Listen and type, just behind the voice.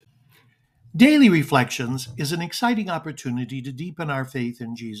Daily Reflections is an exciting opportunity to deepen our faith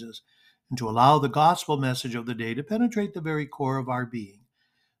in Jesus and to allow the gospel message of the day to penetrate the very core of our being.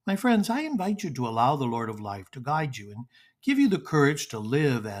 My friends, I invite you to allow the Lord of life to guide you and give you the courage to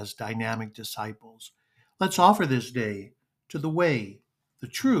live as dynamic disciples. Let's offer this day to the way, the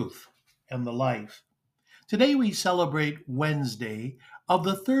truth, and the life. Today we celebrate Wednesday of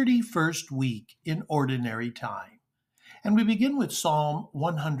the 31st week in Ordinary Time, and we begin with Psalm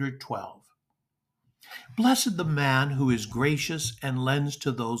 112. Blessed the man who is gracious and lends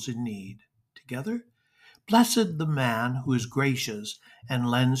to those in need. Together? Blessed the man who is gracious and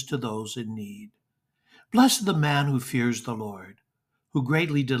lends to those in need. Blessed the man who fears the Lord, who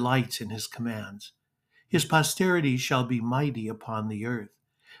greatly delights in his commands. His posterity shall be mighty upon the earth.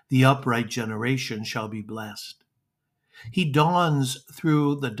 The upright generation shall be blessed. He dawns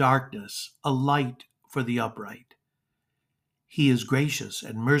through the darkness, a light for the upright. He is gracious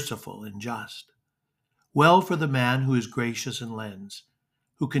and merciful and just. Well for the man who is gracious and lends,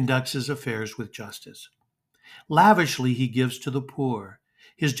 who conducts his affairs with justice. Lavishly he gives to the poor.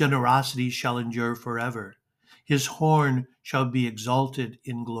 His generosity shall endure forever. His horn shall be exalted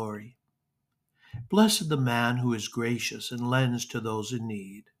in glory. Blessed the man who is gracious and lends to those in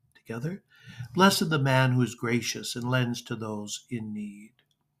need. Together, blessed the man who is gracious and lends to those in need.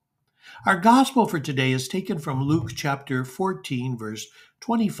 Our gospel for today is taken from Luke chapter 14, verse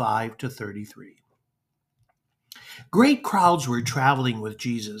 25 to 33. Great crowds were traveling with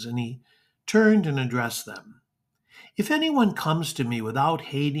Jesus, and he turned and addressed them. If anyone comes to me without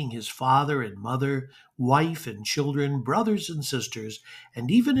hating his father and mother, wife and children, brothers and sisters,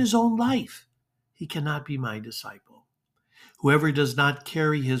 and even his own life, he cannot be my disciple. Whoever does not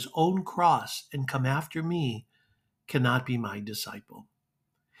carry his own cross and come after me cannot be my disciple.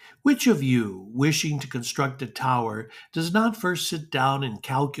 Which of you, wishing to construct a tower, does not first sit down and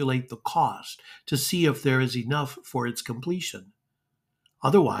calculate the cost to see if there is enough for its completion?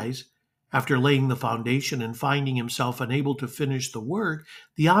 Otherwise, after laying the foundation and finding himself unable to finish the work,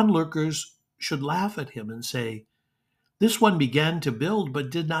 the onlookers should laugh at him and say, "This one began to build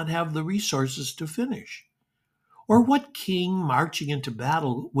but did not have the resources to finish." Or what king marching into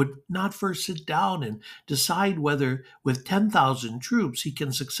battle would not first sit down and decide whether, with 10,000 troops, he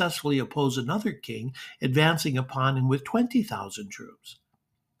can successfully oppose another king advancing upon him with 20,000 troops?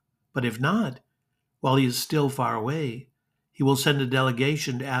 But if not, while he is still far away, he will send a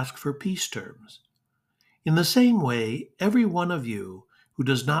delegation to ask for peace terms. In the same way, every one of you who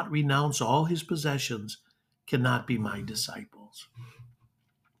does not renounce all his possessions cannot be my disciples.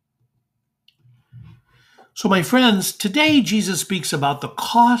 So, my friends, today Jesus speaks about the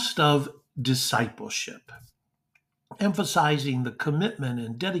cost of discipleship, emphasizing the commitment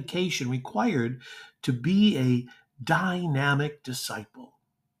and dedication required to be a dynamic disciple.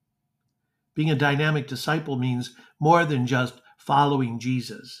 Being a dynamic disciple means more than just following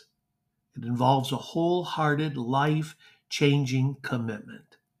Jesus. It involves a wholehearted, life-changing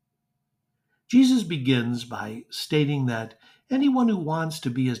commitment. Jesus begins by stating that anyone who wants to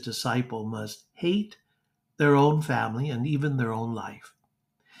be his disciple must hate their own family and even their own life.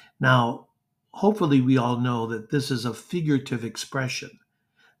 Now, hopefully we all know that this is a figurative expression,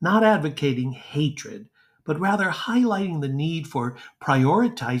 not advocating hatred, but rather highlighting the need for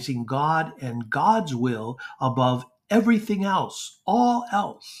prioritizing God and God's will above everything else, all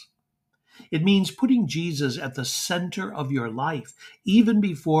else. It means putting Jesus at the center of your life, even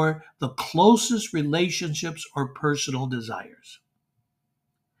before the closest relationships or personal desires.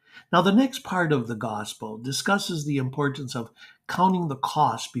 Now, the next part of the gospel discusses the importance of counting the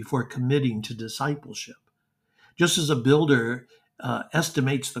cost before committing to discipleship. Just as a builder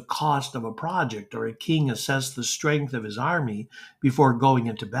estimates the cost of a project or a king assesses the strength of his army before going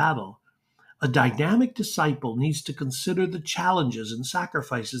into battle, a dynamic disciple needs to consider the challenges and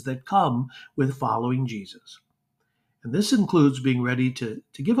sacrifices that come with following Jesus. And this includes being ready to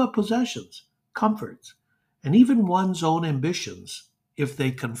give up possessions, comforts, and even one's own ambitions if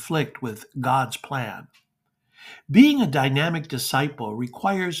they conflict with God's plan. Being a dynamic disciple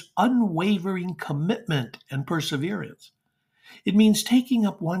requires unwavering commitment and perseverance. It means taking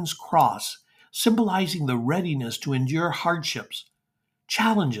up one's cross, symbolizing the readiness to endure hardships,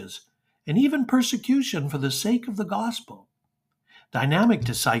 challenges, and even persecution for the sake of the gospel. Dynamic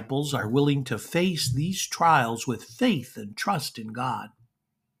disciples are willing to face these trials with faith and trust in God.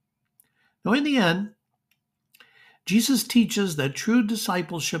 Now, in the end, Jesus teaches that true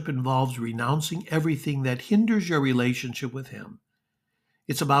discipleship involves renouncing everything that hinders your relationship with Him.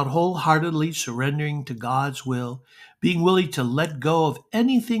 It's about wholeheartedly surrendering to God's will, being willing to let go of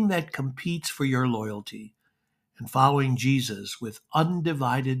anything that competes for your loyalty, and following Jesus with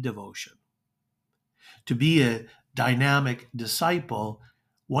undivided devotion. To be a dynamic disciple,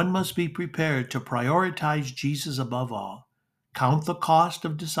 one must be prepared to prioritize Jesus above all, count the cost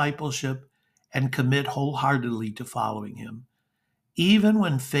of discipleship, and commit wholeheartedly to following him, even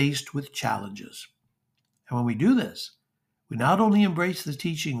when faced with challenges. And when we do this, we not only embrace the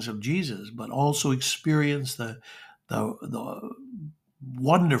teachings of Jesus, but also experience the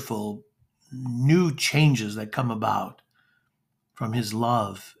wonderful new changes that come about from his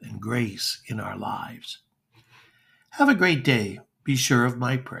love and grace in our lives. Have a great day. Be sure of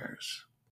my prayers.